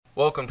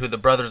Welcome to the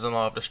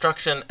Brothers-in-Law of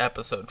Destruction,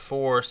 Episode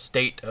 4,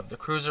 State of the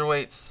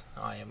Cruiserweights.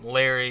 I am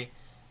Larry,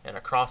 and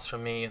across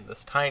from me in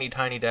this tiny,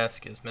 tiny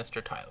desk is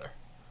Mr. Tyler.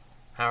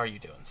 How are you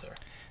doing, sir?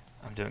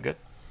 I'm doing good.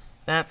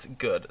 That's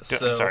good.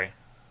 I'm sorry.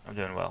 I'm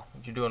doing well.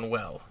 You're doing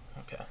well.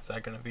 Okay. Is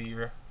that going to be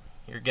your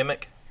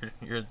gimmick?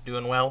 You're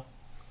doing well?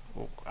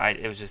 Well,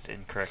 it was just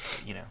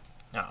incorrect,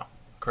 No.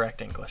 Correct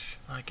English.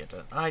 I get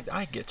it.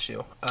 I get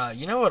you.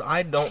 You know what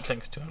I don't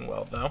think's doing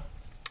well, though?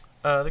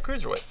 The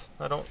Cruiserweights.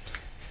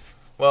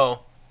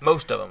 Well,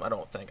 most of them, I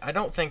don't think. I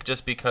don't think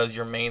just because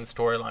your main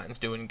storyline's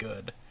doing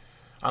good,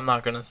 I'm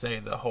not going to say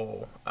the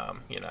whole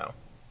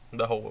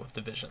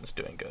division's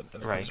doing good in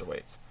the Right.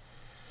 Cruiserweights.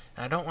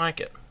 And I don't like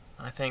it.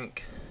 I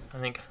think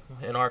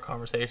in our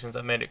conversations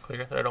I've made it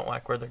clear that I don't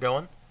like where they're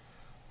going.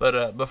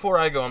 But before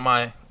I go on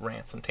my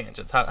rants and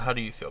tangents, how do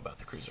you feel about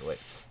the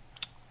Cruiserweights?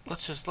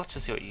 Let's just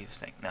see what you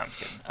think. No, I'm just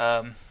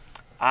kidding.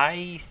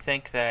 I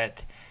think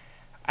that,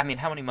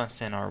 how many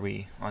months in are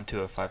we on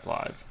 205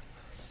 Live?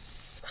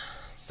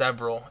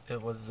 Several.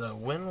 It was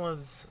when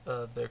was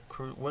the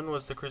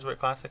Cruiserweight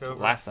Classic over?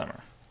 Last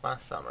summer.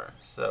 Last summer.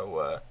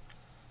 So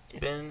it's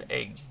been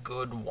a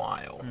good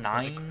while.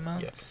 9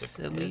 months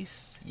at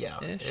least.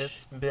 Yeah, ish?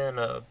 It's been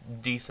a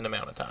decent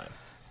amount of time.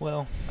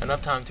 Well,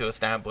 Enough time to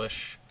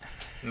establish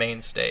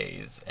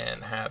mainstays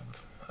and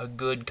have a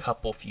good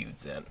couple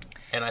feuds in.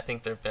 And I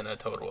think there've been a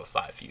total of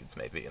 5 feuds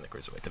maybe in the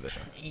Cruiserweight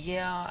division.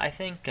 yeah, I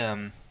think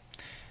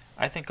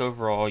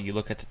overall you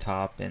look at the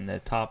top, and the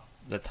top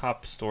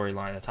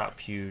storyline, the top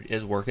feud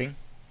is working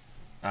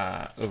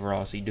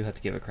overall, so you do have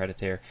to give it credit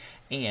there.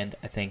 And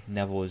I think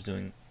Neville is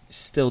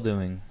still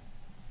doing,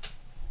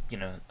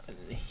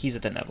 he's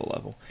at the Neville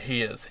level.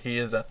 He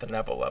is at the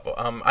Neville level.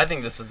 I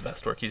think this is the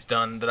best work he's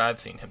done that I've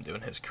seen him do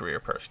in his career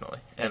personally.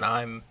 And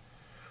I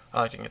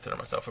like to consider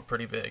myself a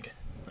pretty big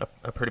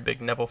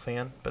Neville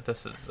fan, but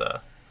this is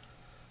the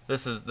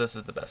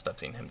best I've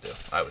seen him do,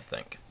 I would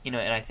think. And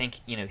I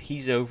think,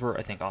 he's over.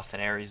 I think Austin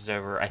Aries is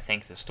over. I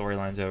think the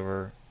storyline's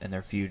over, and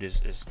their feud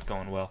is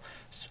going well.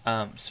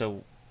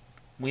 So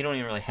we don't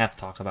even really have to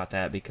talk about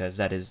that because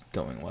that is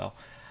going well.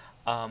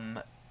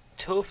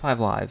 205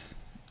 Live,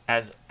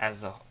 as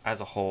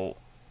a whole,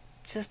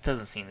 just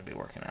doesn't seem to be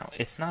working out.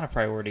 It's not a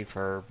priority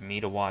for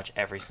me to watch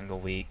every single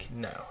week.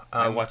 No.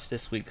 I watched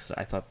this week because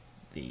I thought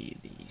the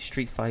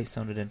street fight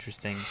sounded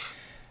interesting,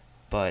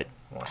 but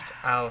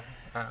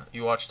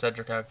you watched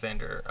Cedric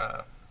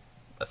Alexander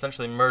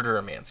essentially murder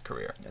a man's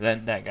career.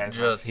 that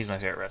guy's he's my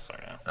favorite wrestler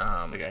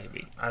now. The guy he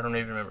beat. I don't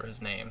even remember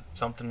his name.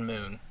 Something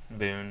Moon.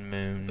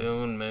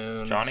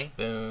 Moon. Johnny?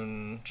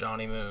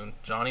 Johnny Moon.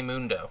 Johnny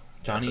Mundo.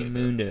 Johnny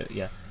Mundo,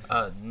 yeah.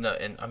 No,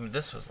 and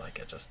this was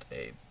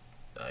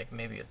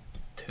maybe a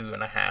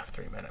 2.5,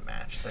 3 minute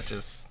match. That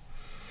just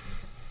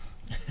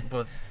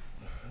was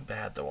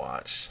bad to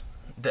watch.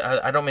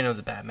 I don't mean it was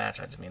a bad match.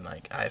 I just mean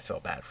I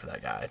felt bad for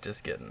that guy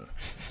just getting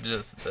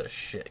the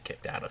shit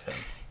kicked out of him.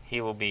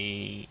 He will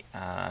be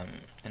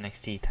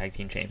NXT Tag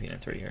Team Champion in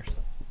 3 years.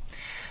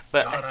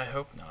 But God, I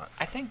hope not.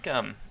 I think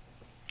I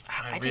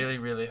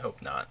really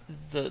hope not.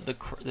 The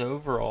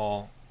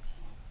overall,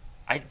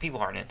 people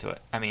aren't into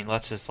it.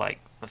 Let's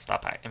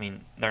stop.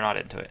 They're not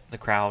into it. The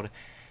crowd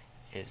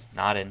is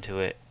not into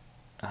it.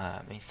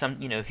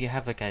 If you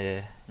have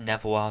a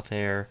Neville out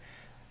there,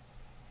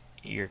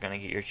 you're gonna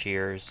get your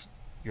cheers,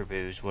 your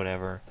boos,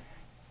 whatever.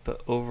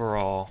 But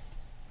overall,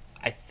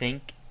 I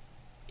think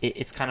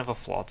it's kind of a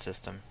flawed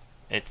system.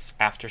 It's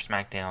after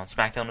SmackDown.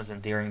 SmackDown is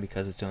endearing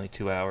because it's only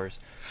 2 hours.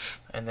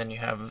 And then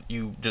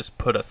you just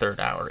put a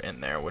third hour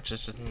in there, which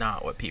is just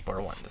not what people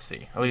are wanting to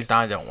see. At least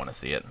I don't want to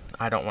see it.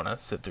 I don't want to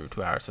sit through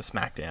 2 hours of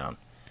SmackDown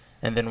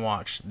and then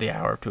watch the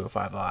hour of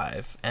 205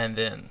 Live and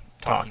then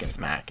talking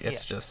smack.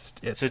 It's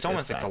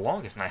almost like the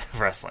longest night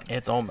of wrestling.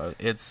 There's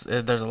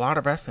a lot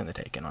of wrestling to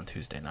take in on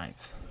Tuesday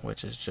nights,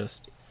 which is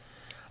just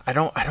I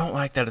don't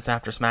like that it's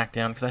after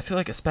SmackDown because I feel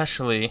like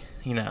especially,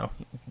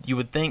 you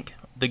would think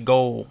the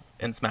goal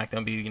in SmackDown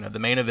would be, the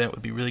main event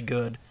would be really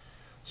good,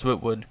 so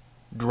it would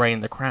drain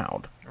the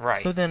crowd.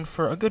 Right. So then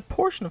for a good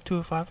portion of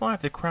 205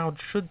 Live, the crowd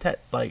should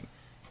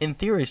in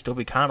theory still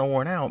be kind of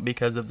worn out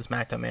because of the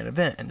SmackDown main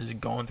event and just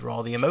going through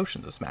all the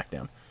emotions of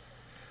SmackDown.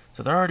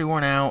 So they're already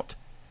worn out,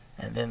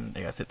 and then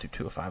they got to sit through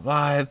 205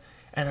 Live.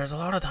 And there's a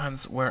lot of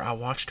times where I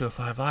watch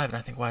 205 Live and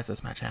I think, why is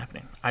this match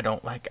happening? I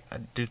don't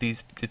do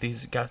these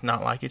guys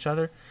not like each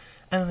other?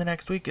 And then the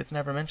next week it's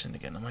never mentioned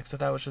again. I'm like, so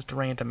that was just a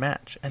random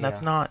match, and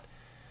that's not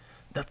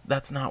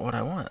what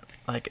I want.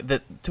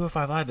 The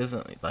 205 Live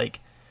isn't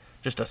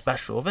just a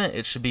special event.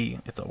 It's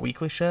a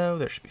weekly show.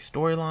 There should be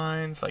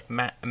storylines.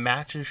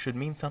 Matches should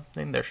mean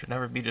something. There should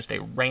never be just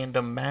a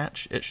random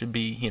match. It should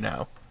be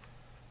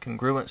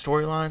congruent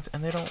storylines,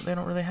 and they don't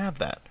really have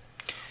that.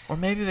 Or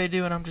maybe they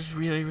do, and I'm just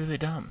really, really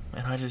dumb,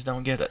 and I just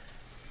don't get it.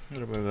 A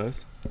little bit of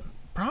those.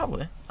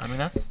 Probably.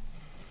 That's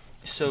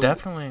so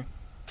definitely.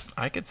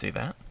 I could see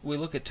that. We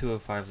look at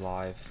 205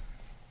 Live.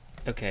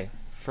 Okay,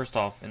 first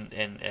off, and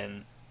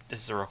this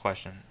is a real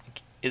question: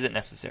 is it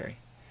necessary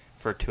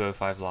for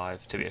 205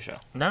 Live to be a show?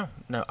 No,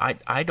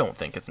 I don't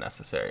think it's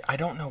necessary. I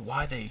don't know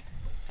why they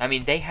I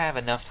mean, they have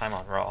enough time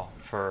on Raw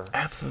for...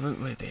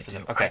 Absolutely, they for do.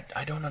 them. Okay.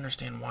 I don't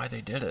understand why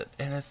they did it.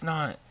 And it's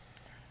not...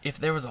 If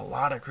there was a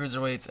lot of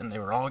cruiserweights and they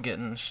were all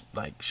getting,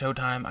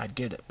 showtime, I'd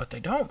get it. But they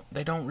don't.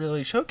 They don't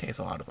really showcase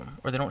a lot of them.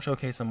 Or they don't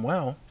showcase them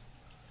well.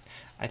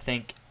 I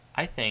think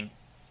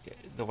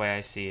the way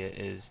I see it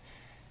is...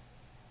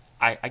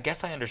 I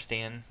guess I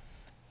understand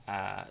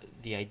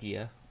the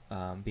idea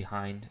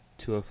behind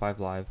 205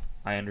 Live.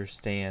 I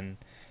understand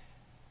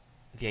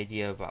the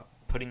idea about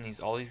putting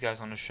all these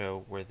guys on a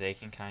show where they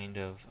can kind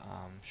of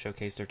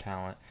showcase their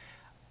talent.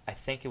 I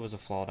think it was a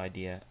flawed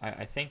idea.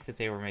 I think that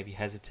they were maybe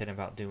hesitant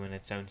about doing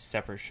its own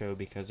separate show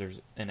because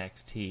there's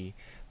NXT.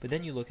 But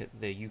then you look at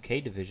the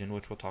UK division,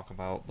 which we'll talk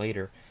about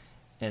later,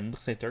 and it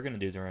looks like they're going to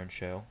do their own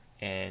show.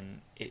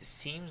 And it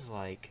seems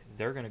like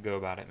they're going to go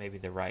about it maybe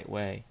the right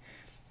way.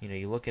 You know,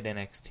 you look at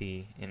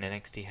NXT, and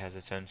NXT has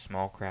its own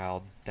small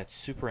crowd that's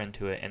super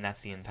into it, and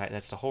that's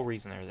the whole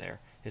reason they're there,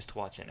 is to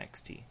watch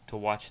NXT, to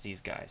watch these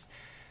guys.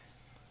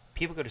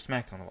 People go to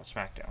SmackDown to watch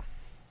SmackDown.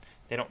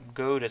 They don't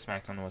go to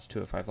SmackDown to watch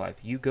 205 Live.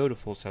 You go to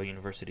Full Sail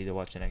University to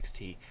watch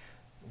NXT.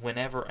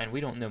 Whenever, and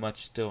we don't know much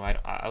still,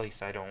 at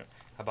least I don't,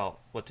 about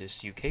what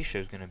this UK show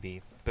is going to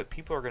be, but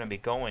people are going to be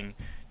going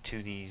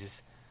to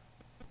these.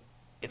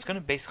 It's going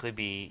to basically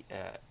be,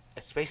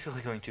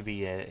 going to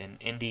be an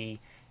indie,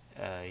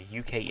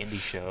 UK indie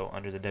show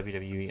under the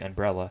WWE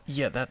umbrella.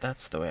 Yeah,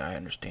 that's the way I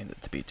understand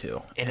it to be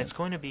too. And it's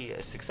going to be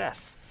a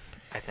success,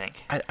 I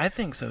think. I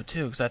think so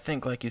too, because I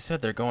think, like you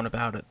said, they're going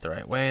about it the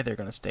right way. They're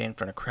going to stay in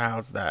front of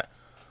crowds that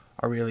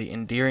are really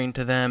endearing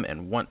to them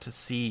and want to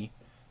see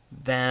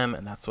them,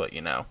 and that's what,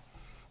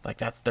 like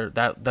that's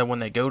that when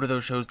they go to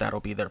those shows,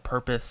 that'll be their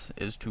purpose,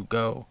 is to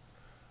go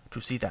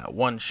to see that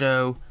one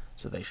show.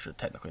 So they should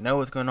technically know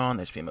what's going on.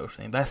 They should be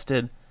emotionally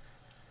invested,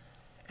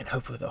 and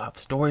hopefully they'll have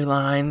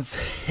storylines,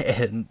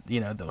 and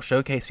they'll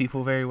showcase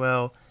people very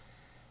well.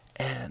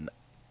 And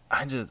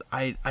I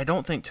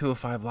don't think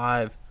 205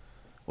 Live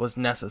was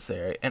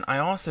necessary, and I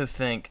also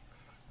think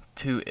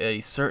to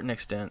a certain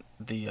extent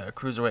the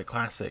Cruiserweight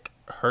Classic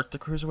hurt the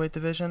Cruiserweight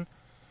division,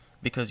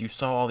 because you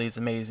saw all these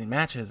amazing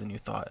matches and you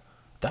thought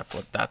that's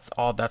what the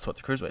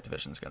Cruiserweight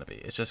division is going to be.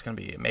 It's just going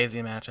to be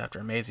amazing match after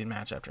amazing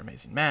match after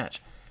amazing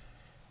match,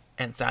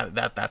 and sadly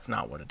that's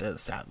not what it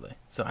is, sadly.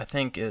 So I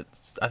think the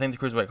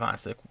Cruiserweight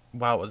Classic,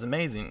 while it was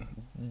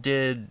amazing,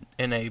 did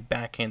in a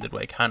backhanded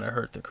way kind of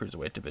hurt the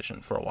Cruiserweight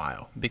division for a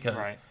while,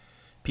 because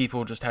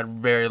people just had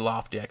very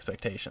lofty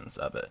expectations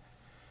of it.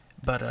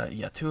 But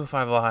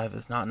 205 Live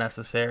is not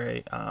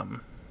necessary.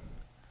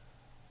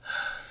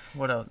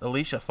 What else?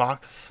 Alicia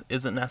Fox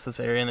isn't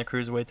necessary in the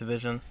Cruiserweight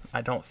division,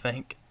 I don't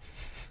think.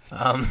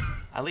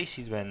 At least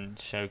she's been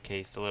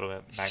showcased a little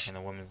bit back in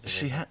the women's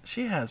division.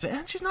 She has,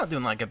 and she's not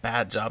doing like a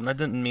bad job. And I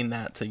didn't mean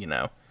that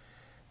to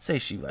say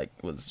she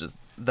was just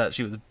that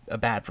she was a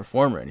bad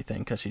performer or anything,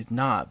 because she's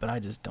not. But I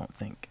just don't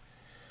think.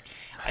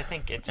 I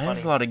think it's and funny.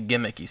 There's a lot of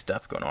gimmicky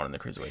stuff going on in the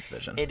Cruiserweight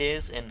division. It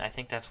is, and I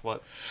think that's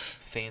what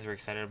fans were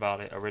excited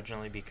about it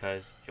originally,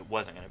 because it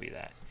wasn't going to be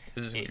that.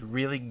 This is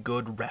really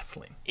good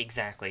wrestling.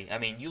 Exactly. I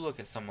mean, you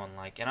look at someone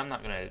like, and I'm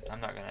not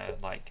gonna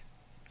like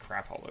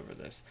crap all over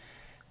this.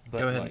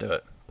 But go ahead and do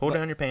it. Pull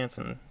down your pants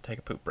and take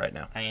a poop right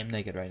now. I am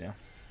naked right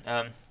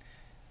now.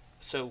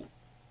 So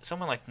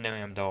someone like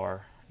Noam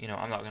Dar,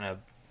 I'm not gonna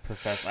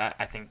profess.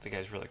 I think the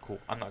guy's really cool.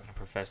 I'm not gonna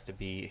profess to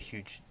be a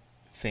huge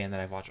fan that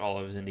I've watched all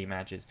of his indie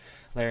matches.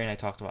 Larry and I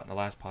talked about in the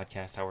last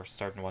podcast how we're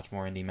starting to watch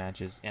more indie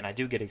matches, and I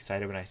do get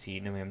excited when I see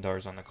Noam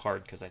Dar's on the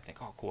card, because I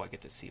think, oh, cool, I get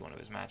to see one of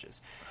his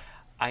matches.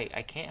 I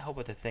can't help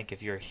but to think,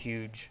 if you're a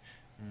huge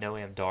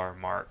Noam Dar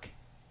mark,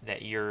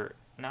 that you're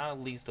not at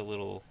least a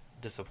little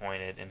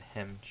disappointed in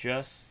him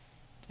just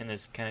in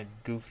this kind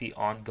of goofy,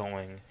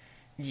 ongoing,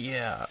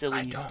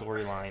 silly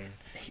storyline.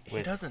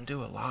 He doesn't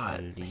do a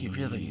lot. He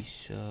really.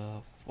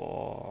 Alicia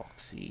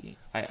Foxy.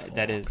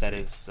 That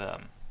is.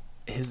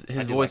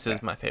 His voice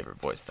is my favorite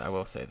voice. I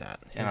will say that.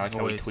 And I like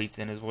how he tweets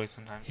in his voice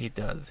sometimes. He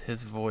does.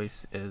 His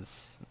voice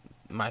is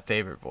my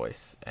favorite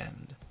voice,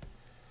 and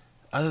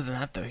other than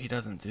that, though, he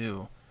doesn't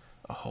do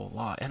a whole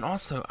lot. And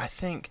also, I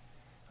think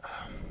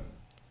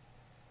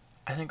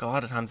a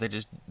lot of times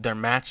their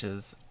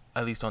matches,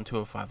 at least on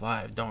 205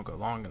 Live, don't go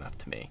long enough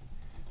to me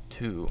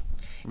to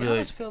really. It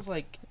almost feels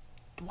like,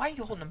 why are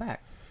you holding them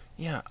back?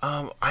 Yeah,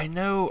 I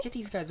know. Get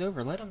these guys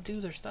over. Let them do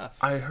their stuff.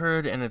 I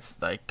heard, and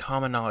it's like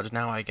common knowledge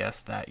now, I guess,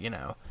 that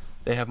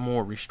they have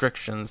more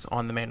restrictions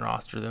on the main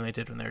roster than they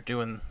did when they were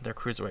doing their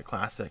Cruiserweight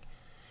Classic.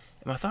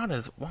 And my thought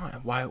is, why?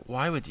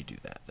 Why would you do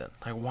that then?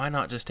 Like, why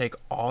not just take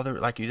all the,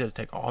 like you did,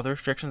 take all the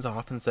restrictions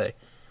off and say,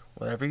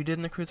 whatever you did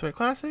in the Cruiserweight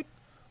Classic,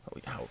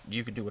 how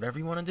you can do whatever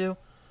you want to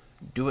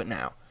do it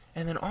now.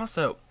 And then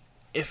also,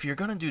 if you're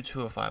gonna do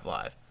 205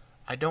 Live,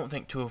 I don't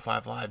think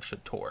 205 Live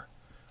should tour.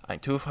 I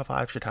think 205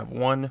 Live should have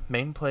one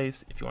main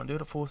place. If you want to do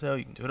it at Full Sail,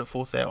 you can do it at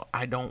Full Sail.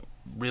 I don't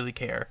really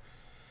care.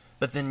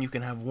 But then you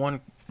can have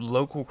one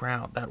local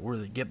crowd that will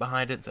really get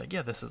behind it and say,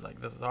 yeah, this is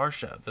our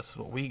show. This is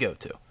what we go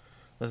to.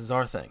 This is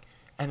our thing.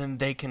 And then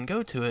they can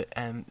go to it,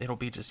 and it'll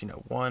be just,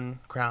 one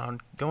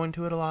crowd going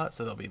to it a lot,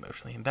 so they'll be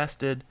emotionally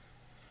invested.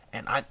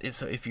 And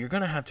so if you're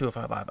going to have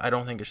 205 Live, I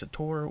don't think it should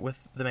tour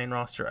with the main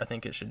roster. I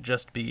think it should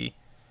just be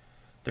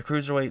the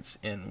cruiserweights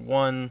in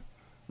one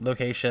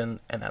location,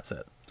 and that's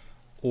it.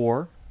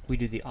 Or we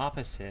do the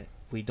opposite.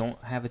 We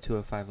don't have a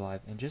 205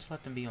 Live and just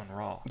let them be on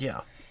Raw.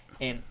 Yeah.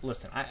 And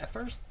listen, at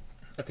first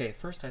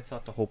I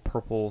thought the whole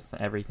purple,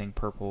 everything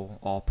purple,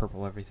 all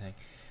purple everything,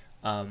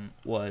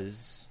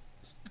 was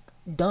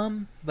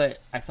dumb, but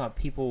I thought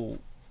people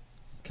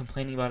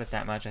complaining about it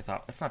that much, I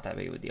thought, it's not that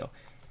big of a deal.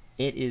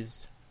 It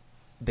is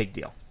big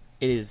deal.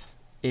 It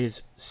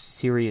is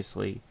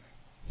seriously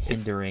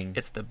hindering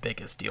it's the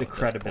biggest deal the at this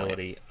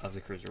credibility point. of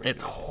the cruiserweight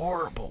It's division.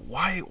 horrible.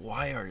 Why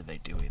are they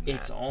doing that?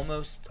 It's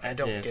almost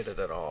as I don't if get it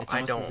at all. It's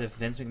almost as if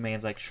Vince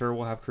McMahon's like, sure,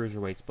 we'll have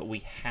cruiserweights, but we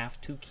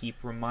have to keep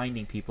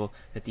reminding people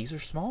that these are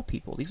small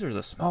people. These are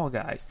the small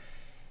guys.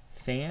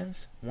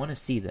 Fans want to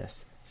see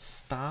this.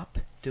 Stop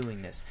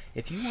doing this.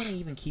 If you want to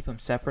even keep them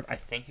separate, I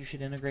think you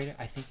should integrate it.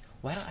 I think,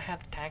 why not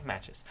have tag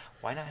matches?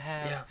 Why not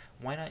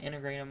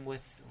integrate them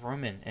with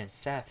Roman and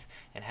Seth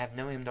and have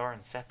Noam Dar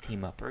and Seth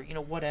team up, or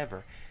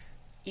whatever.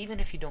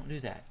 Even if you don't do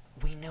that,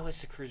 we know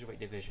it's the cruiserweight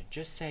division.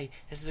 Just say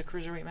this is a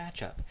cruiserweight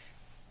matchup.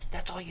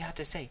 That's all you have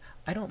to say.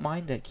 I don't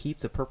mind that keep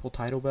the purple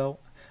title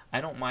belt.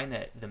 I don't mind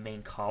that the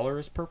main collar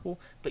is purple,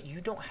 but you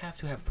don't have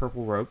to have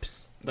purple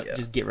ropes.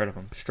 Just get rid of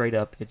them. Straight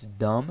up, it's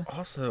dumb.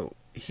 Also,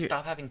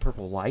 stop having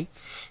purple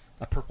lights,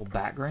 a purple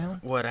background.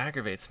 What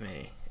aggravates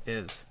me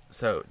is,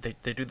 so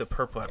they do the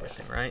purple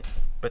everything, right?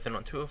 But then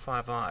on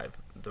 205 Live,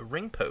 the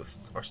ring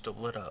posts are still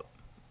lit up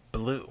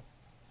blue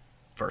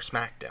for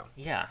SmackDown.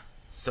 Yeah.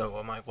 So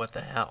I'm like, what the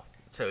hell?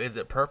 So is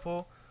it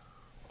purple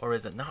or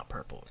is it not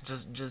purple?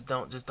 Just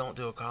don't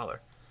do a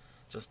collar.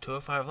 Just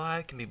 205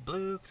 Live can be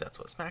blue because that's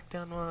what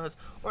SmackDown was.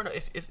 Or no,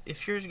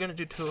 if you're gonna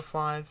do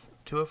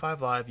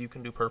 205 Live, you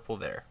can do purple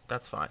there.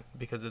 That's fine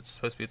because it's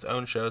supposed to be its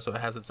own show, so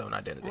it has its own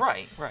identity.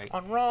 Right.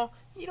 On Raw,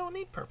 you don't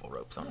need purple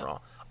ropes on Raw.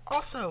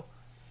 Also,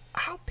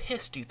 how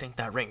pissed do you think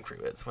that ring crew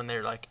is when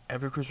they're like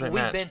every cruiserweight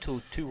match? We've been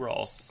to 2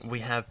 Raws.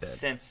 We have been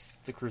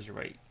since the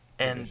cruiserweight.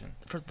 And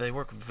they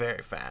work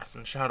very fast,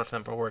 and shout out to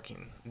them for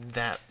working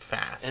that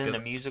fast. And then the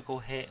musical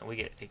hit, and we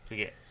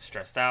get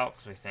stressed out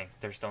because we think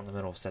they're still in the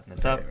middle of setting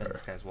this up, and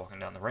this guy's walking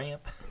down the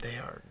ramp. They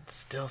are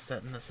still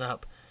setting this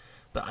up,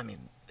 but I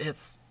mean,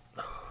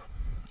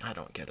 I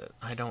don't get it.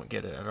 I don't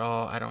get it at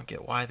all. I don't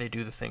get why they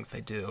do the things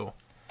they do.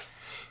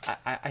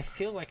 I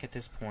feel like at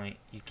this point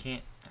you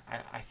can't.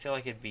 I feel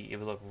like it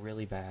would look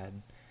really bad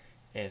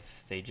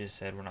if they just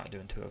said we're not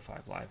doing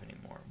 205 Live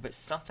anymore. But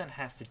something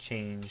has to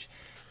change.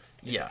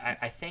 Yeah,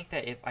 I think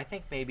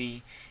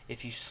maybe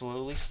if you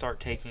slowly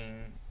start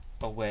taking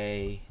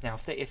away now,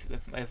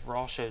 if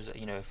Raw shows,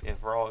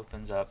 if Raw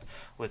opens up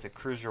with a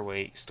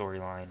cruiserweight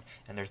storyline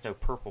and there's no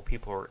purple,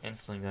 people are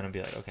instantly going to be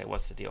like, okay,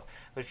 what's the deal?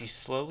 But if you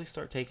slowly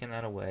start taking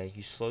that away,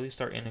 you slowly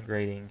start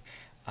integrating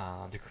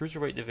the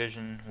cruiserweight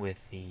division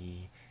with the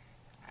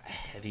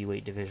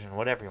heavyweight division,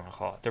 whatever you want to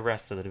call it, the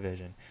rest of the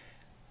division.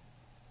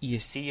 You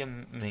see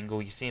him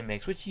mingle, you see him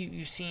mix, which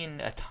you've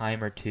seen a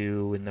time or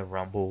two in the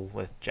Rumble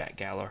with Jack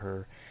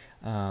Gallagher.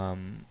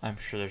 I'm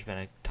sure there's been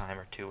a time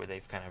or two where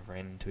they've kind of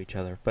ran into each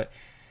other. But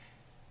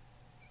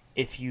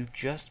if you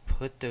just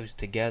put those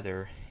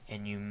together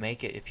and you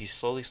make it, if you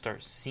slowly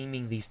start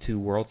seaming these two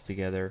worlds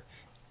together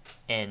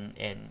and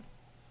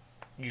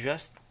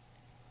just,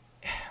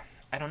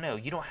 I don't know,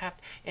 you don't have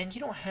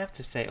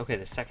to say, okay,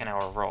 the second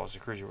hour of Raw is a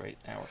cruiserweight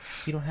hour.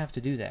 You don't have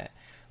to do that.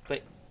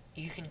 But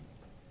you can.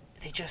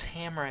 They just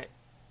hammer it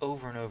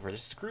over and over.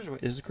 This is the cruiserweight.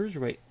 This is the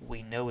cruiserweight.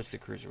 We know it's the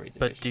cruiserweight division.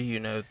 But do you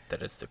know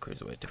that it's the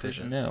cruiserweight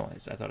division? No, I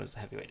thought it was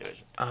the heavyweight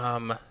division.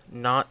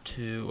 Not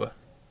to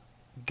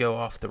go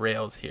off the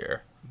rails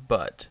here,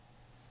 but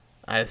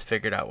I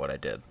figured out what I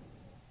did.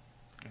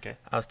 Okay.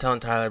 I was telling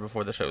Tyler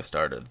before the show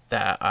started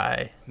that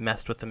I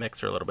messed with the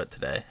mixer a little bit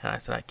today, and I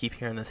said I keep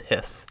hearing this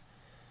hiss,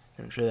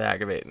 and it's really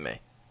aggravating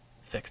me.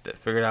 Fixed it.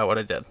 Figured out what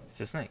I did.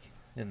 It's a snake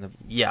in the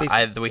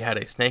basement. We had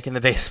a snake in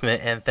the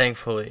basement, and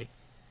thankfully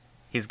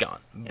he's gone.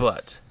 Yes.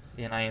 But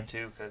and I am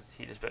too because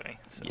he just bit me.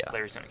 So yeah.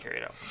 Larry's gonna carry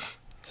it out for me.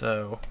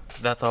 So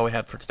that's all we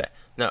had for today.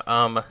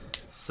 No,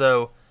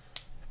 so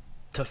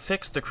to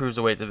fix the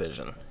cruiserweight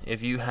division,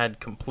 if you had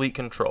complete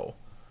control,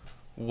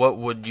 what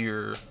would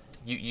you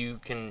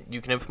can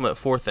implement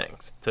 4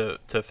 things to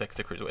fix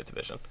the cruiserweight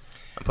division.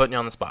 I'm putting you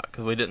on the spot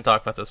because we didn't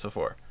talk about this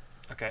before.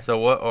 Okay. So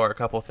what are a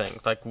couple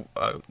things like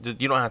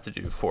you don't have to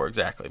do 4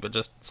 exactly, but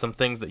just some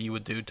things that you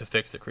would do to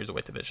fix the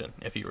cruiserweight division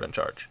if you were in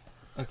charge.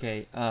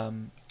 Okay.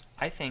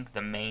 I think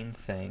the main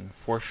thing,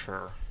 for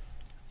sure,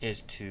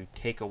 is to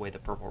take away the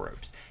purple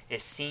ropes. It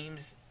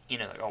seems,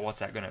 what's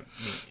that going to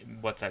mean?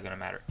 What's that going to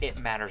matter? It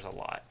matters a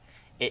lot.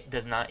 It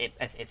does not.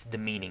 It's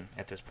demeaning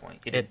at this point.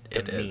 It is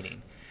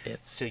demeaning.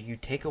 So you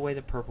take away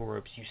the purple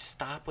ropes. You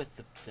stop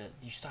with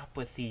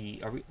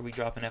the. Are we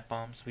dropping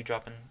F-bombs? We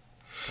dropping?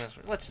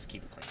 Let's just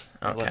keep it clean.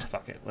 Okay.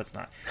 Fuck it. Let's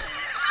not.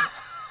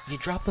 You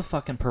drop the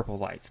fucking purple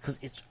lights because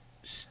it's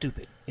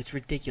stupid. It's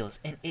ridiculous,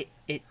 and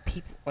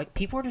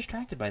people are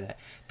distracted by that.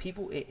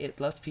 It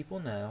lets people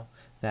know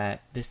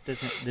that this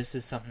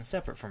is something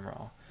separate from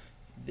Raw.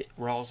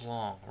 Raw's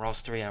long.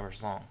 Raw's 3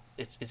 hours long.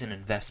 It's an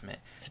investment.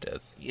 It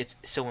is. It's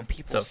so when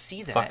people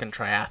see that fucking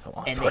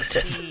triathlon. and they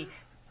see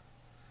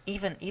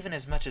even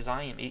as much as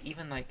I am,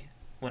 even like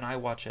when I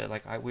watch it,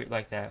 like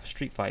that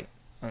street fight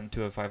on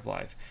 205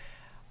 Live,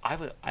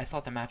 I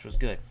thought the match was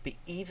good, but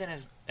even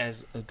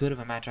as good of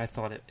a match I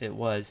thought it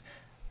was,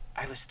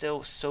 I was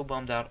still so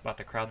bummed out about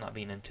the crowd not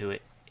being into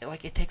it.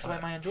 It takes away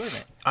my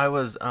enjoyment. I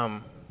was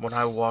when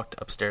I walked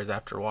upstairs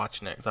after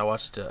watching it, because I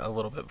watched it a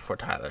little bit before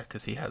Tyler,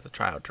 because he has a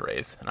child to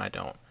raise and I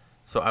don't.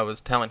 So I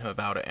was telling him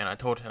about it, and I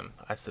told him,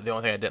 I said the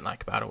only thing I didn't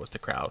like about it was the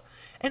crowd.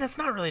 And it's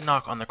not really a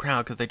knock on the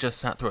crowd, because they just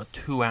sat through a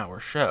 2-hour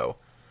show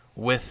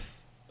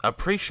with a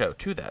pre-show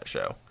to that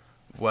show.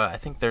 Well, I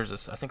think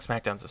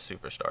SmackDown's a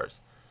Superstars.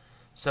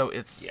 So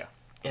it's,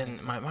 in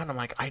my mind, I'm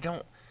like, I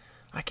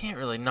can't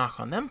really knock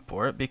on them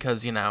for it,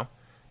 because, you know,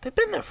 they've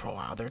been there for a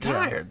while. They're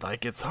tired. Yeah.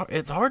 Like, it's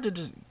hard to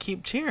just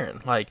keep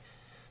cheering. Like,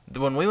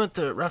 when we went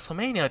to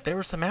WrestleMania, like, there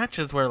were some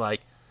matches where,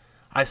 like,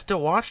 I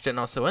still watched it and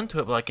I was so into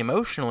it, but, like,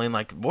 emotionally and,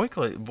 like,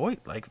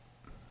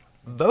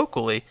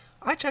 vocally,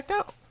 I checked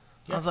out.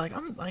 Yeah. I was like,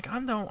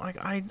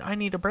 I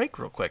need a break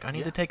real quick. I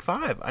need to take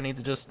 5. I need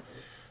to just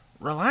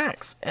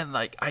relax. And,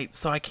 like,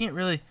 so I can't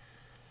really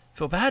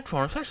feel bad for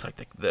him, especially,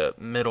 like, the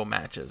middle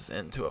matches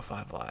in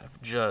 205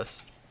 Live.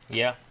 Just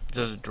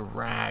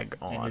drag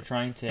on.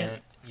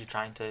 And you're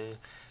trying to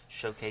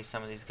showcase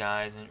some of these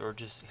guys, or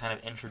just kind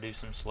of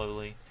introduce them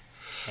slowly.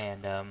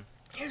 And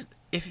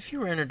if you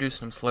were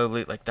introducing them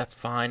slowly, like, that's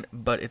fine.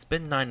 But it's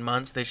been 9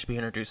 months; they should be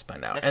introduced by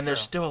now. And there's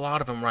still a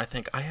lot of them where I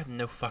think I have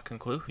no fucking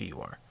clue who you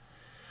are.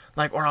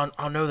 Like, or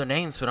I'll know the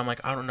names, but I'm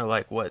like, I don't know,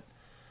 like, what.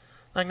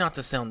 Like, not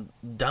to sound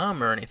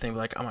dumb or anything, but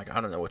like, I'm like,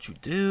 I don't know what you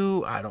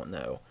do. I don't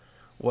know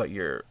what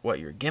your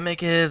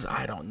gimmick is.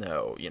 I don't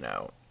know, you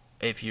know.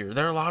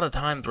 There are a lot of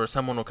times where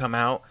someone will come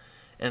out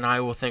and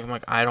I will think, I'm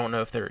like, I don't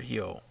know if they're a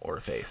heel or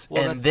a face.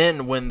 Well, and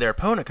then when their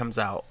opponent comes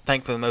out,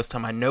 thankfully most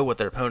time I know what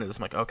their opponent is.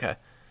 I'm like, okay,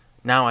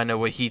 now I know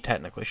what he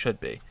technically should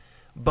be.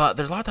 But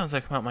there's a lot of times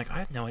they come out, I'm like, I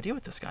have no idea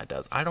what this guy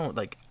does. I don't,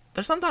 like,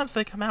 there's sometimes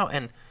they come out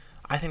and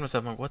I think to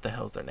myself, I'm like, what the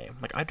hell's their name?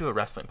 Like, I do a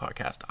wrestling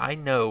podcast. I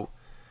know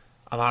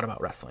a lot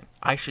about wrestling.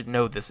 I should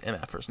know this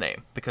MFer's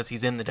name because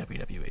he's in the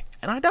WWE.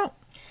 And I don't.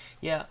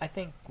 Yeah, I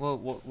think, well,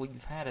 what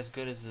you've had as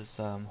good as this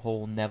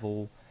whole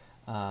Neville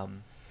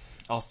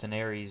Austin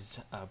Aries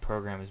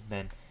program has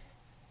been,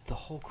 the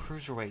whole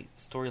Cruiserweight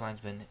storyline's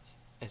been,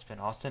 it's been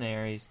Austin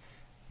Aries,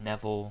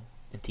 Neville,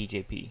 and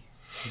TJP.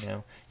 You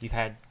know, you've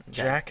had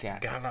Jack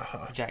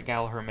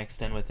Gallagher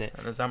mixed in with it.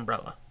 And his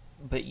umbrella.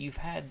 But you've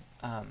had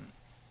that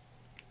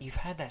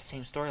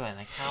same storyline.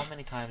 Like, how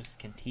many times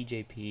can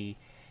TJP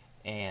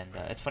and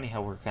it's funny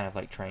how we're kind of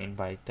like trained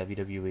by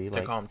WWE.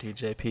 They call them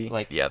TJP.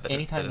 Like, yeah,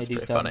 anytime they do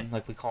something,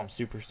 like we call them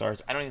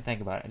superstars. I don't even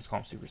think about it. I just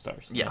call them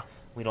superstars. Yeah. You know?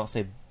 We don't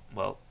say,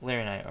 well,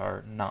 Larry and I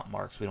are not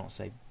marks. We don't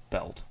say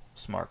belt,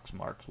 marks,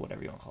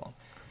 whatever you want to call them.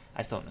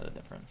 I still don't know the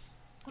difference.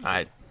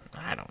 I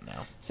don't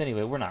know. So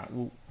anyway, we're not.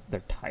 They're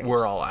titles.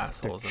 We're all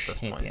assholes at this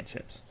point.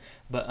 Championships.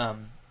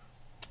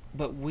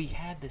 But we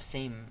had the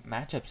same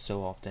matchups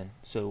so often.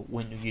 So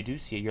when you do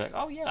see it, you're like,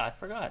 oh yeah, I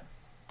forgot.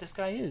 This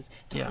guy is.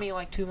 It took me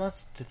like 2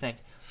 months to think,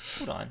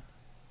 hold on,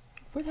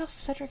 where the hell's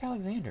Cedric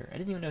Alexander? I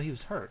didn't even know he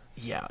was hurt.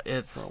 Yeah,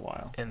 it's for a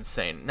while.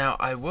 Insane. Now,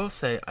 I will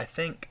say, I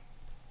think,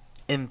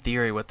 in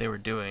theory, what they were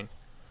doing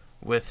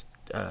with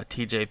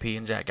TJP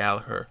and Jack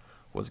Gallagher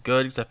was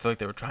good, because I feel like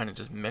they were trying to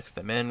just mix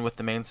them in with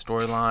the main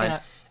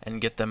storyline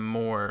and get them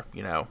more,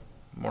 you know,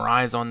 more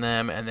eyes on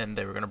them, and then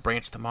they were going to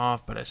branch them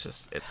off, but it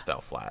fell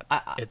flat.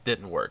 It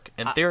didn't work.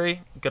 In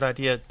theory, good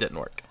idea, didn't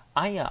work.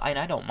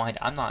 I don't mind.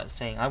 I'm not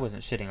saying I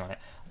wasn't shitting on it.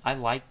 I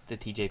like the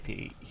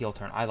TJP heel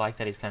turn. I like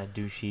that he's kind of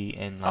douchey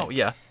and like, oh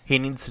yeah, he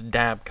needs to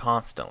dab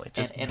constantly.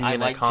 Just and I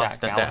like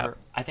Jack Gallagher. Dab.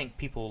 I think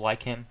people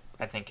like him.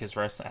 I think his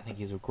wrestling. I think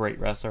he's a great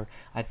wrestler.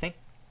 I think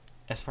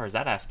as far as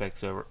that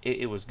aspect's over,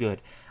 it was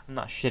good. I'm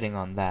not shitting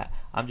on that.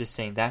 I'm just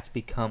saying that's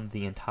become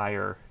the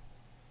entire.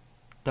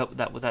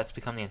 That's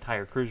become the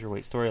entire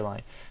Cruiserweight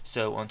storyline.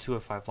 So on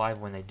 205 Live,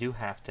 when they do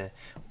have to,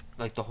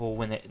 like the whole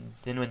when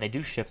they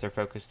do shift their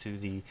focus to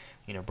the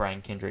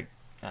Brian Kendrick,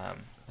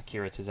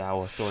 Akira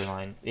Tozawa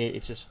storyline,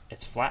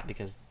 it's flat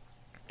because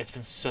it's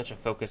been such a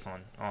focus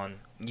on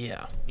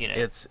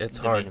it's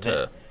hard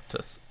to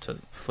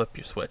flip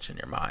your switch in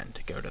your mind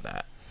to go to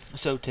that.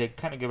 So to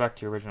kind of go back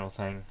to your original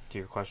thing, to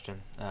your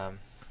question.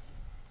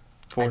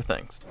 4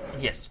 things.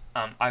 Yes,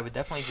 I would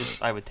definitely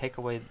I would take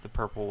away the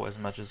purple as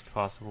much as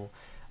possible.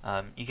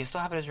 You can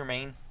still have it as your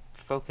main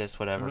focus,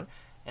 whatever,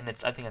 and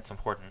I think that's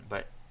important.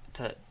 But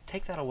to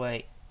take that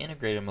away,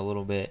 integrate them a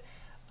little bit.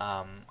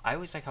 I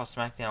always like how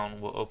SmackDown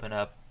will open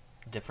up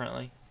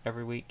differently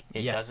every week.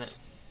 It doesn't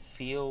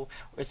feel.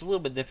 It's a little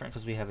bit different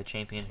because we have a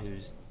champion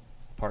who's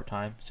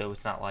part-time, so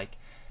it's not like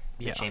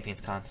the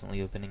champion's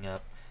constantly opening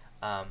up.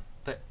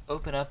 But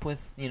open up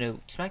with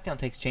SmackDown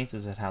takes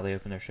chances at how they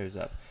open their shows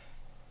up.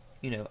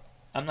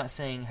 I'm not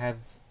saying have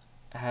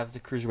the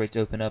Cruiserweights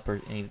open up,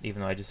 or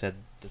even though I just said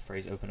the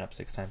phrase "open up"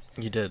 6 times.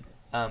 You did.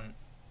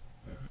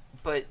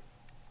 But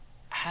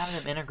have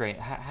them integrate.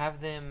 Have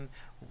them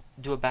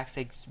do a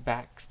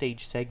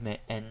backstage segment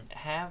and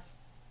have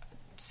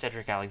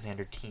Cedric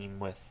Alexander team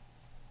with,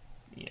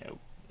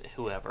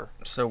 whoever.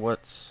 So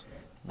what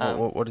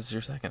is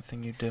your second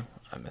thing you do?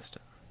 I missed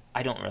it.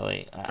 I don't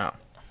really. Oh.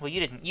 Well, you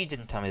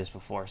didn't tell me this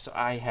before, so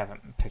I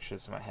haven't pictured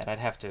this in my head. I'd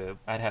have to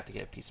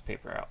get a piece of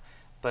paper out.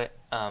 But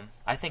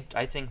I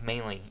think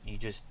mainly you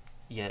just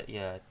you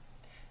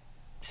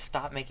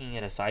stop making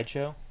it a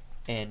sideshow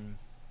and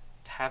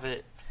have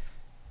it.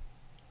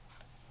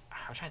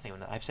 I'm trying to think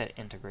of it. I've said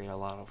integrate a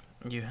lot of.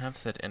 You have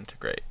said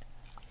integrate.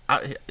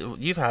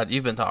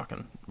 You've been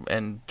talking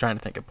and trying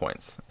to think of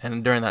points,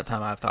 and during that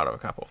time I've thought of a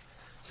couple.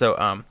 So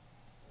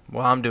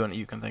while I'm doing it,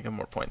 you can think of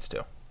more points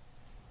too.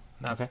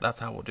 That's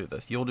how we'll do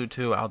this. You'll do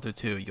 2, I'll do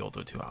 2. You'll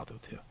do 2, I'll do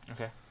 2.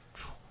 Okay.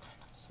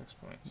 That's 6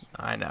 points.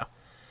 I know.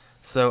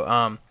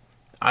 So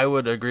I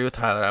would agree with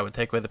Tyler. I would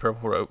take away the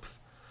purple ropes,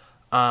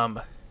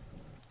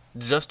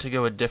 just to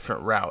go a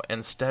different route.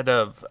 Instead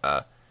of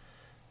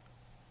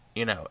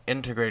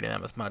integrating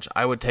them as much,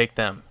 I would take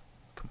them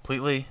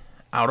completely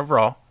out of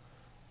Raw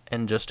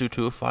and just do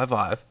 205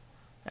 Live,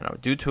 and I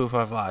would do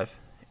 205 Live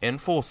in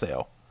Full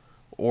Sail,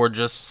 or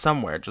just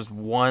somewhere, just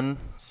one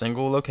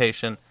single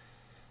location.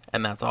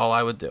 And that's all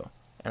I would do.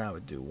 And I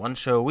would do one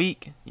show a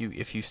week.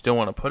 If you still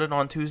want to put it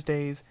on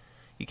Tuesdays,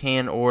 you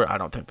can. Or I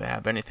don't think they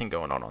have anything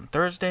going on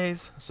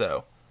Thursdays.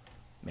 So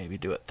maybe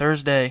do it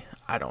Thursday.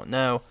 I don't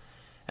know.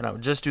 And I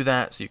would just do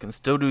that so you can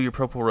still do your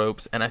purple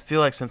ropes. And I feel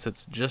like since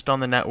it's just on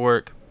the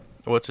network,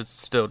 it's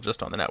still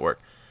just on the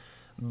network.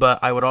 But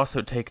I would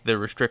also take the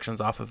restrictions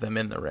off of them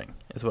in the ring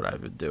is what I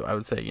would do. I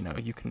would say,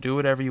 you can do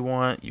whatever you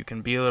want. You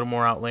can be a little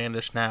more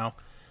outlandish now.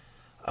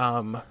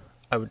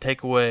 I would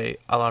take away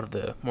a lot of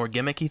the more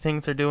gimmicky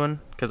things they're doing,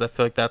 because I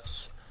feel like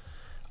that's,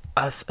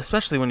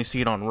 especially when you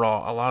see it on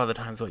Raw, a lot of the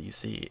times what you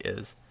see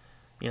is,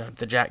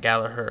 the Jack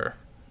Gallagher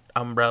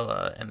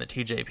umbrella and the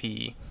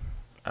TJP,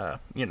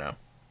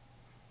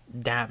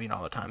 dabbing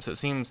all the time. So it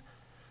seems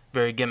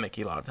very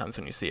gimmicky a lot of times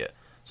when you see it.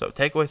 So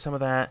take away some of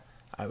that.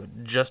 I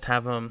would just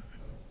have them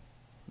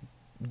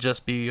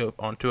just be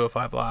on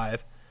 205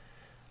 Live.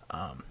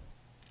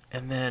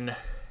 And then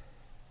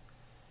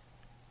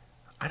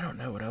I don't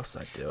know what else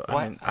I'd do. What?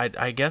 I mean,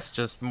 I guess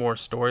just more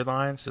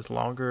storylines, just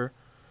longer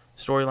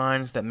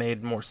storylines that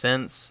made more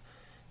sense.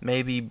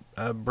 Maybe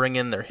bring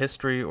in their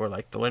history or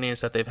like the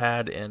lineage that they've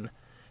had in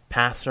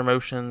past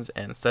promotions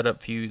and set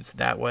up feuds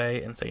that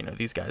way and say,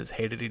 these guys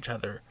hated each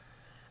other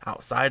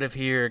outside of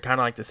here, kind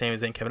of like the same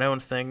as in Kevin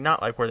Owens thing.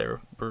 Not like where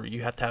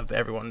you have to have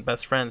everyone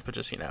best friends, but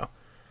just,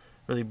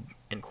 really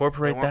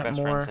incorporate that best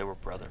more. Friends, they were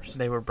brothers.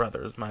 They were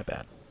brothers, my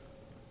bad.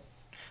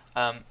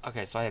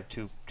 Okay, so I have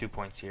two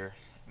points here.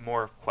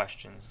 More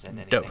questions than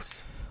anything.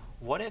 Dose.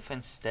 What if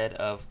instead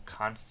of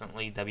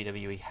constantly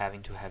WWE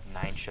having to have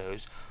 9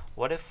 shows,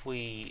 what if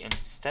we,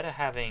 instead of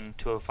having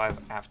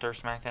 205 after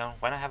SmackDown,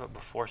 why not have it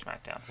before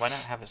SmackDown? Why not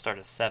have it start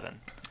at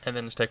 7? And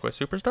then just take away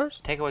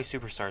Superstars? Take away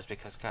Superstars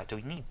because, God, do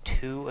we need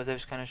 2 of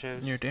those kind of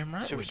shows? You're damn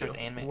right we do. Superstars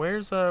and main.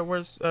 Where's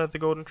the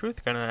Golden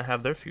Truth going to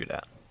have their feud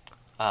at?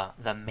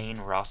 The main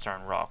roster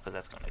on Raw, because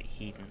that's going to be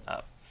heating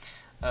up.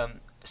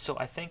 So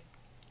I think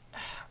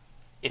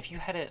if you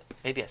had it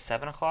maybe at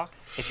 7 o'clock,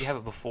 if you have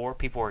it before,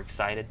 people are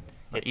excited.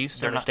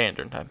 Eastern or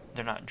Standard Time?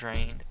 They're not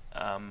drained.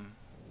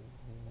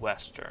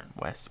 Western.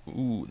 West.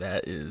 Ooh,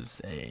 that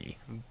is a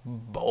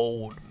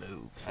bold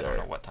move, sir. I don't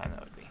know what time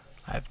that would be.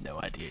 I have no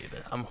idea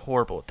either. I'm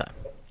horrible at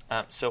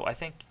time. So I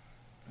think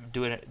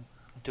do it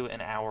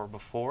an hour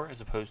before as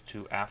opposed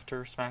to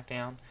after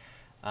SmackDown.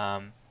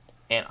 And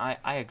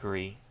I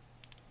agree.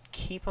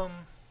 Keep them.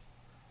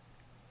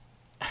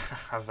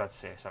 I was about to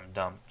say something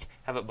dumb.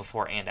 Have it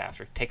before and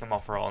after. Take them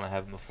off Raw and then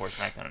have them before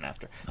SmackDown and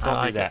after.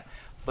 Don't do that.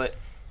 But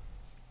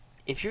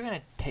if you're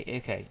gonna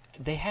take,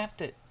 they have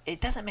to. It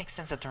doesn't make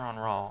sense that they're on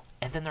Raw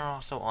and then they're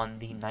also on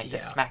the night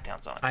that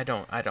SmackDown's on. I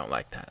don't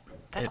like that.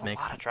 That's a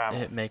lot of travel.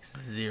 It makes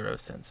zero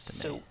sense to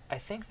me. So I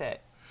think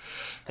that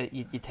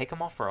you take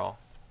them off Raw.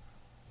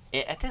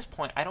 At this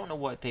point, I don't know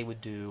what they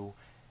would do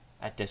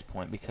at this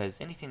point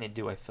because anything they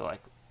do, I feel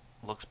like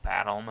looks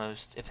bad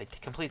almost. If they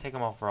completely take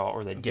them off Raw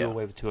or they do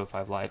away with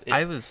 205 Live,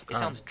 it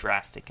sounds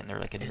drastic and they're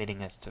like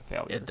admitting it's a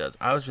failure. It does.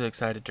 I was really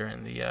excited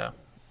during the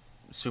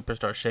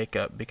Superstar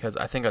Shakeup because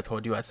I think I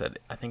told you, I said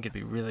I think it'd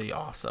be really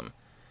awesome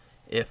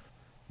if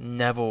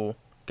Neville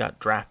got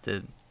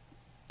drafted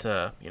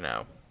to,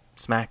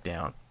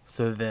 SmackDown.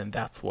 So then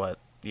that's what,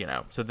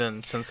 so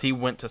then since he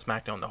went to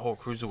SmackDown, the whole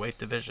Cruiserweight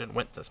division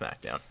went to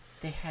SmackDown.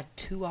 They had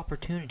 2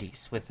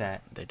 opportunities with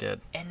that. They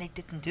did. And they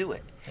didn't do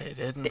it. They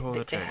didn't pull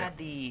the trigger.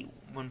 They had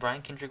when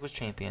Brian Kendrick was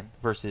champion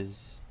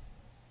versus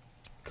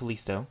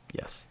Kalisto.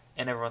 Yes.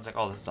 And everyone's like,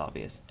 oh, this is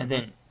obvious. And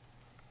then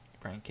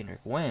Brian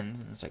Kendrick wins,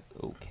 and it's like,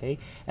 okay.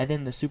 And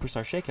then the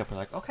Superstar Shakeup, we're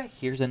like, okay,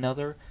 here's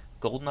another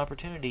golden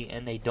opportunity,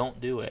 and they don't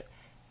do it.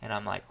 And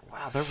I'm like,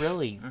 wow, they're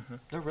really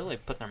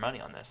putting their money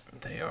on this.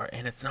 They are,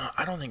 and it's not.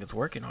 I don't think it's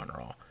working on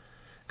Raw,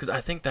 because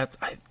I think that's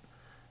I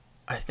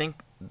I think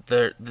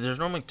there's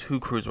normally 2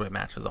 cruiserweight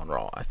matches on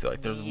Raw. I feel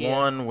like there's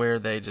one where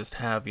they just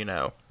have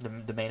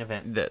the main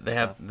event.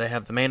 They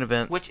have the main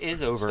event, which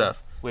is over.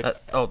 Stuff. Which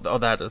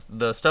that is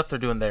the stuff they're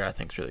doing there. I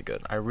think is really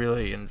good. I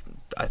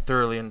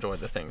thoroughly enjoy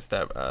the things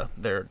that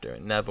they're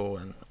doing. Neville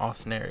and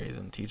Austin Aries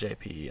and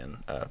TJP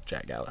and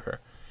Jack Gallagher.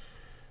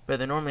 But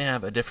they normally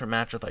have a different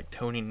match with like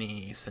Tony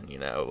Nese and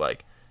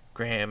like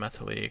Graham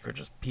Metalik or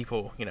just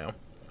people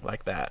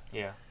like that.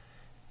 Yeah.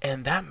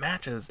 And that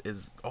match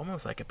is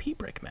almost like a pee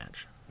break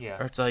match. Yeah.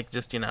 Or it's like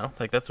just it's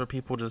like that's where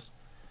people just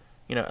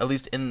at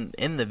least in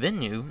the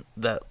venue,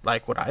 that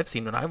like what I've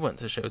seen when I went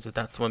to shows,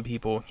 that's when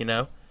people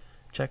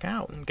check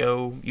out and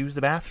go use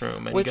the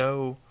bathroom and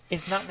go.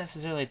 It's not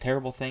necessarily a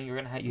terrible thing. You're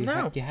gonna have you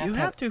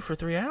have to for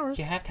 3 hours.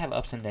 You have to have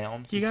ups and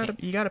downs. You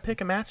gotta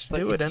pick a match to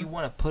do it. But if you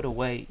want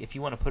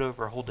to put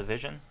over a whole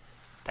division,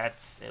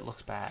 it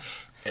looks bad.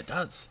 It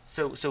does.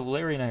 So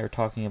Larry and I are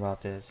talking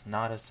about this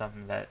not as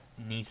something that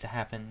needs to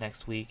happen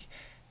next week,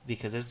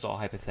 because this is all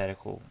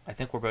hypothetical. I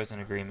think we're both in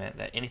agreement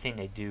that anything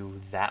they do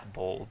that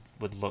bold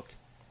would look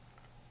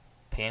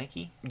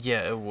panicky.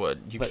 Yeah, it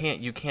would.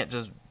 You can't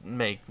just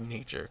make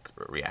knee-jerk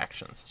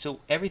reactions. So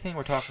everything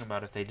we're talking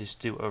about, if they just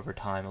do over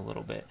time a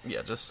little bit.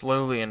 Yeah, just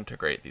slowly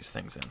integrate these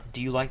things in.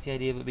 Do you like the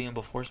idea of it being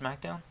before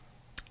SmackDown?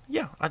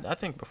 Yeah, I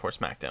think before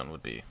SmackDown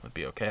would be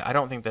okay. I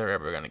don't think they're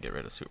ever going to get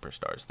rid of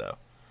superstars, though.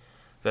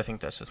 I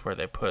think that's just where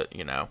they put,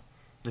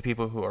 the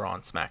people who are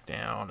on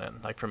SmackDown,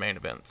 and like for main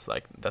events,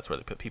 like that's where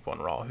they put people on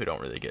Raw who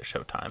don't really get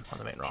showtime on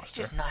the main roster.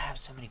 Just not have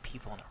so many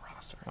people on the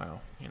roster.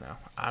 Well,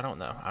 I don't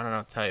know. I don't know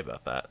what to tell you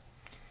about that.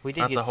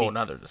 That's a whole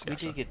nother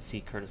discussion. We did get to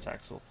see Curtis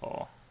Axel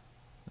fall.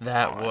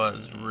 That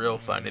was real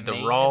funny. The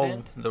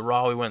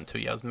Raw we went to,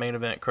 it was main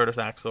event. Curtis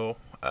Axel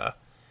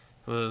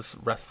was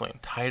wrestling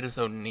Titus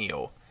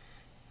O'Neil.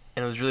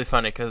 And it was really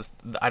funny because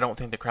I don't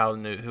think the crowd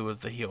knew who was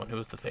the heel and who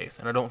was the face.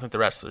 And I don't think the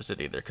wrestlers did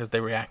either, because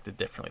they reacted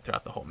differently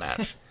throughout the whole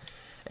match.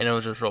 And it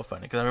was just real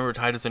funny because I remember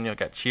Titus O'Neil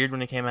got cheered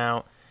when he came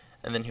out.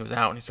 And then he was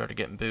out and he started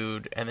getting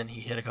booed. And then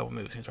he hit a couple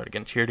moves and he started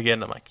getting cheered again.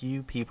 And I'm like,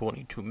 you people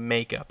need to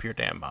make up your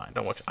damn mind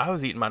on which I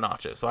was eating my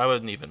nachos. So I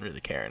wasn't even really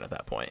caring at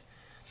that point.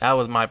 That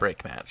was my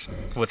break match,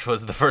 which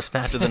was the first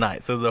match of the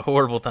night. So it was a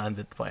horrible time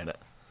to play it.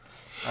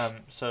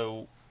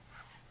 So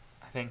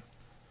I think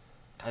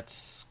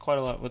that's quite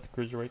a lot with the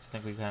cruiserweights. I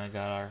think we kind of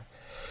got our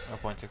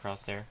points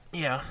across there.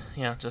 Yeah,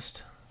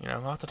 just a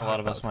lot to talk about. A lot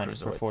of us went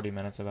for 40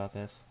 minutes about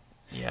this.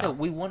 Yeah, no,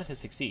 we wanted to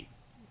succeed.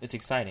 It's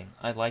exciting.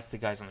 I like the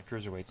guys on the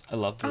cruiserweights. I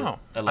love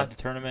the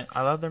tournament.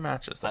 I love their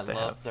matches. I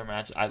love their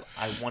matches. I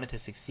wanted to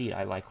succeed.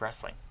 I like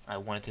wrestling. I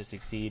wanted to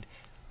succeed.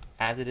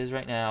 As it is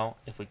right now,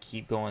 if we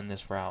keep going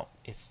this route,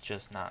 it's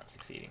just not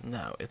succeeding.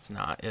 No, it's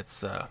not.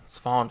 It's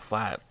fallen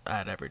flat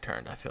at every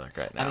turn, I feel like,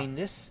 right now. I mean,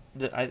 this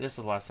is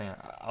the last thing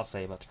I'll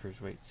say about the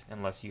cruiserweights,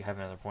 unless you have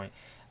another point.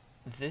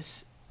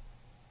 This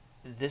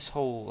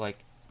whole,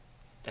 like,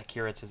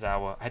 Akira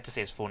Tozawa, I have to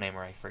say his full name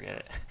or I forget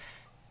it.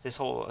 This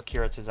whole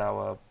Akira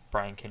Tozawa,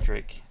 Brian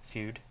Kendrick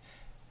feud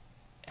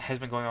has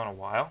been going on a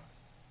while.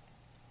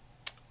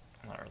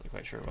 I'm not really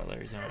quite sure what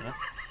Larry's doing right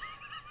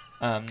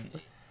now.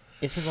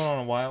 It's been going on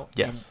a while.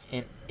 Yes.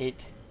 And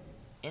it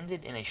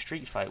ended in a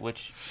street fight,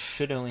 which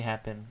should only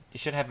happen. It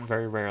should happen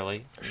very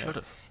rarely. Should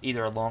have.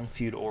 Either a long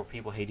feud or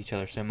people hate each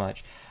other so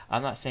much.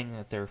 I'm not saying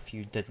that their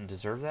feud didn't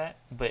deserve that,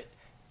 but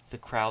the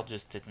crowd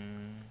just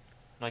didn't.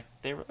 Like,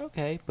 they were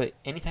okay, but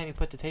anytime you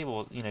put the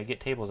table, get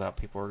tables out,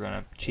 people are going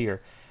to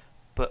cheer.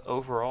 But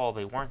overall,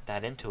 they weren't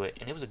that into it,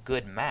 and it was a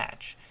good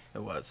match.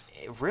 It was.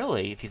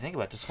 Really, if you think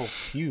about it, this whole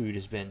feud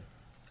has been.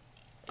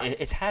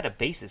 It's had a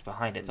basis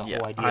behind it. The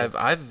whole idea.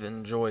 I've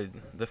enjoyed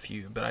the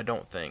feud, but I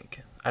don't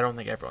think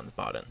everyone's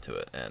bought into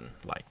it and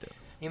liked it.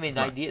 You mean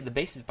the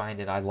basis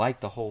behind it? I like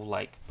the whole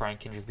Brian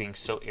Kendrick being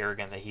so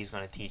arrogant that he's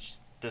going to teach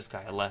this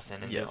guy a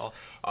lesson. And yes.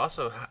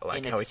 Also,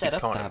 like how he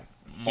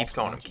keeps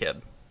calling him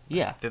kid.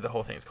 Yeah. Through the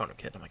whole thing, he's calling him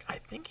kid. I'm like, I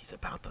think he's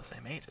about the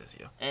same age as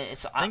you. And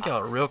so I think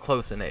y'all are real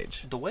close in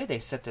age. The way they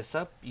set this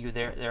up,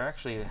 they're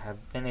actually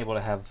have been able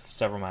to have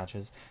several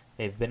matches.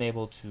 They've been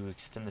able to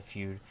extend the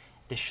feud.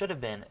 This should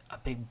have been a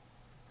big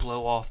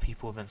blow off.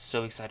 People have been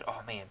so excited.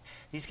 Oh man,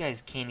 these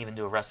guys can't even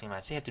do a wrestling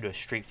match. They have to do a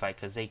street fight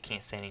because they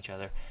can't stand each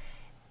other.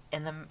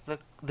 And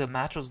the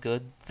match was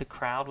good. The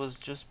crowd was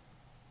just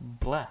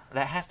blah.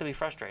 That has to be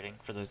frustrating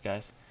for those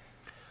guys.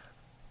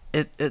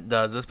 It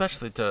does,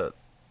 especially to,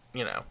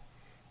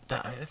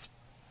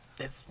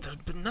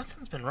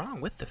 nothing's been wrong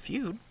with the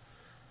feud.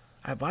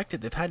 I've liked it.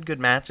 They've had good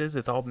matches.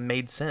 It's all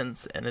made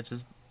sense, and it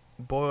just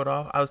boiled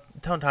off. I was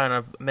telling Ty, and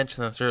I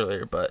mentioned this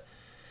earlier, but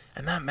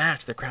in that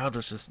match, the crowd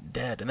was just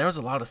dead, and there was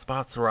a lot of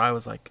spots where I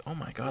was like, "Oh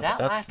my god!"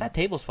 That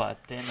table spot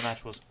at the end of the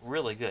match was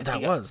really good.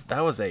 That was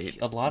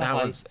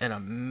an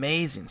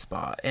amazing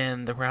spot,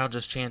 and the crowd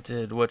just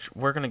chanted, which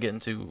we're gonna get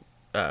into.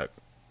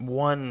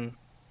 One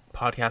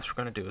podcast we're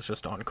gonna do is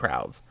just on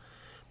crowds,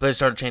 but they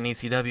started chanting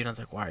ECW, and I was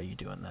like, "Why are you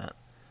doing that?"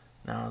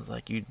 And I was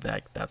like,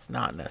 that's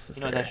not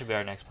necessary. That should be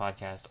our next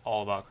podcast,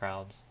 all about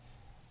crowds.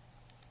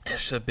 It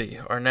should be.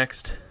 Our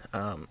next,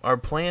 our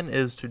plan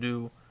is to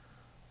do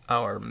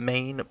our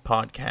main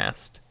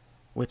podcast,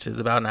 which is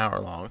about an hour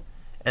long,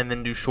 and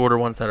then do shorter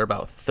ones that are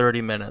about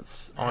 30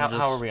 minutes.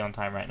 How are we on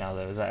time right now,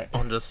 though? Is that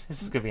on just?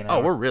 this is gonna be an hour.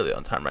 Oh, we're really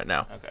on time right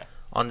now. Okay.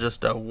 On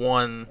just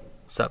one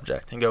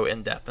subject and go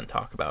in depth and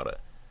talk about it.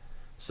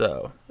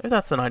 So if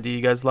that's an idea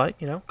you guys like,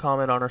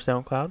 comment on our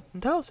SoundCloud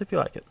and tell us if you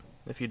like it.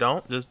 If you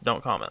don't, just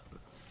don't comment.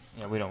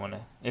 Yeah, we don't want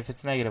to. If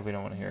it's negative, we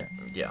don't want to hear it.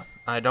 Yeah,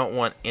 I don't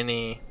want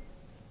any.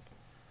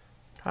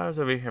 Tyler's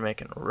over here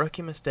making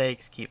rookie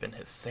mistakes, keeping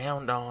his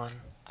sound on.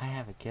 I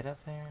have a kid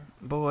up there.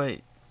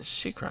 Boy,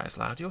 she cries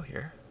loud. You'll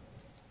hear.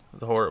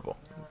 It's horrible.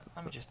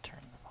 Let me just turn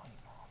the volume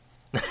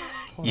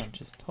off.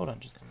 Hold on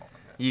just a moment.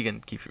 You can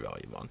keep your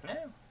volume on.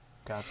 No.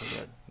 God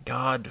forbid.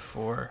 God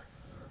for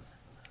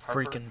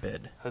Harper, freaking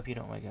bid. Hope you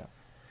don't wake up.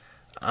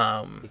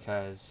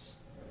 Because,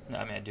 no,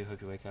 I mean, I do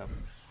hope you wake up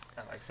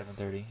at like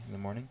 7:30 in the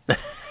morning. But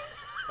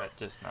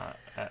just not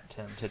at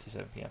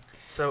 10:57 p.m.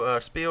 So,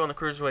 Spiel on the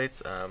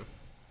cruiserweights,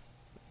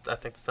 I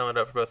think to sum it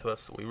up for both of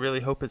us, we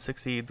really hope it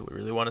succeeds. We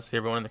really want to see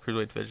everyone in the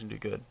cruiserweight division do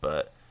good,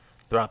 but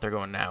the route they're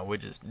going now, we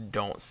just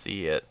don't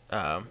see it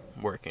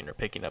working or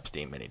picking up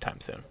steam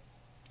anytime soon.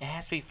 It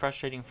has to be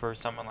frustrating for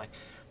someone like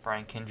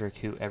Brian Kendrick,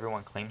 who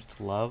everyone claims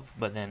to love,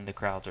 but then the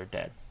crowds are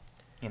dead,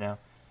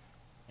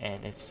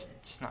 And it's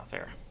just not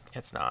fair.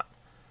 It's not.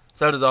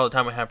 So that is all the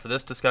time we have for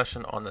this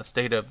discussion on the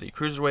state of the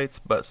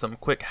cruiserweights, but some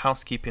quick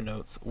housekeeping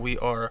notes. We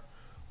are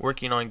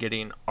working on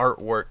getting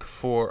artwork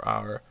for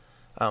our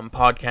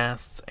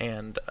podcasts,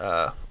 and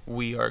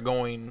we are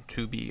going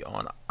to be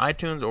on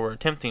iTunes, or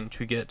attempting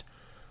to get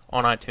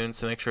on iTunes,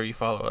 so make sure you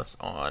follow us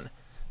on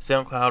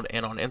SoundCloud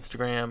and on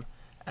Instagram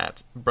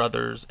at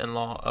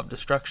Brothers-in-Law of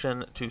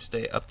Destruction to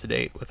stay up to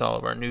date with all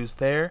of our news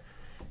there.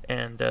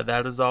 And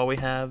that is all we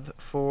have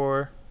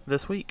for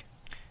this week.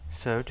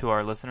 So, to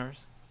our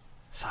listeners,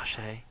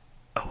 sachet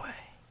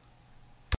away.